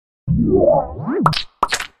Hello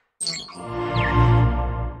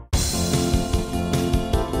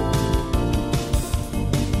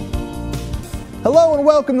and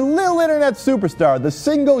welcome to Lil Internet Superstar, the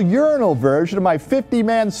single urinal version of my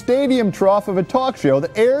 50-man stadium trough of a talk show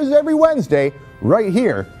that airs every Wednesday right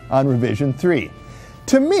here on Revision 3.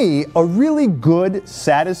 To me, a really good,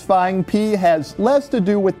 satisfying pee has less to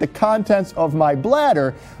do with the contents of my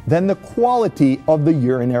bladder than the quality of the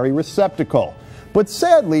urinary receptacle. But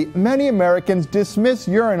sadly, many Americans dismiss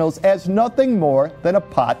urinals as nothing more than a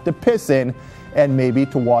pot to piss in and maybe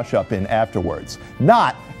to wash up in afterwards,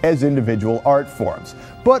 not as individual art forms.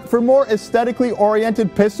 But for more aesthetically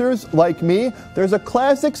oriented pissers like me, there's a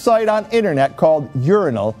classic site on internet called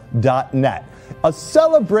urinal.net. A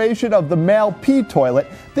celebration of the male pee toilet,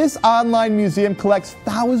 this online museum collects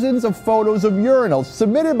thousands of photos of urinals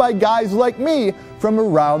submitted by guys like me from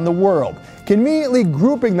around the world, conveniently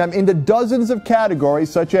grouping them into dozens of categories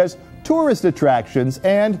such as tourist attractions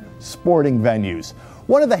and sporting venues.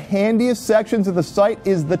 One of the handiest sections of the site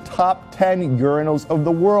is the top 10 urinals of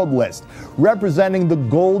the world list, representing the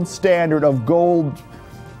gold standard of gold,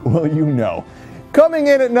 well, you know. Coming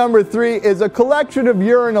in at number 3 is a collection of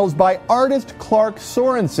urinals by artist Clark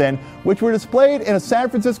Sorensen, which were displayed in a San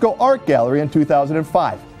Francisco art gallery in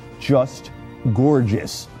 2005. Just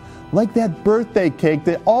gorgeous. Like that birthday cake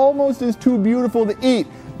that almost is too beautiful to eat.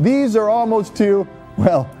 These are almost too,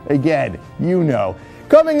 well, again, you know.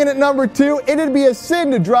 Coming in at number 2, it'd be a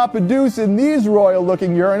sin to drop a deuce in these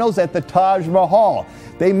royal-looking urinals at the Taj Mahal.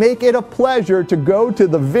 They make it a pleasure to go to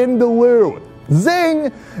the Vindaloo.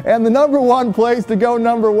 Zing! And the number 1 place to go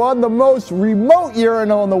number 1, the most remote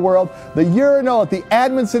urinal in the world, the urinal at the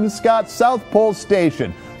Amundsen Scott South Pole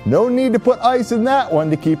Station. No need to put ice in that one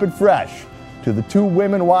to keep it fresh. To the 2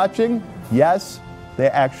 women watching, yes, they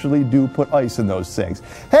actually do put ice in those things.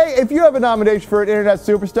 Hey, if you have a nomination for an Internet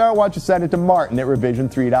Superstar, why don't you send it to Martin at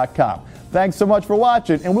revision3.com. Thanks so much for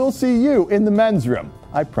watching, and we'll see you in the men's room.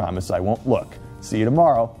 I promise I won't look. See you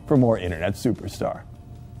tomorrow for more Internet Superstar.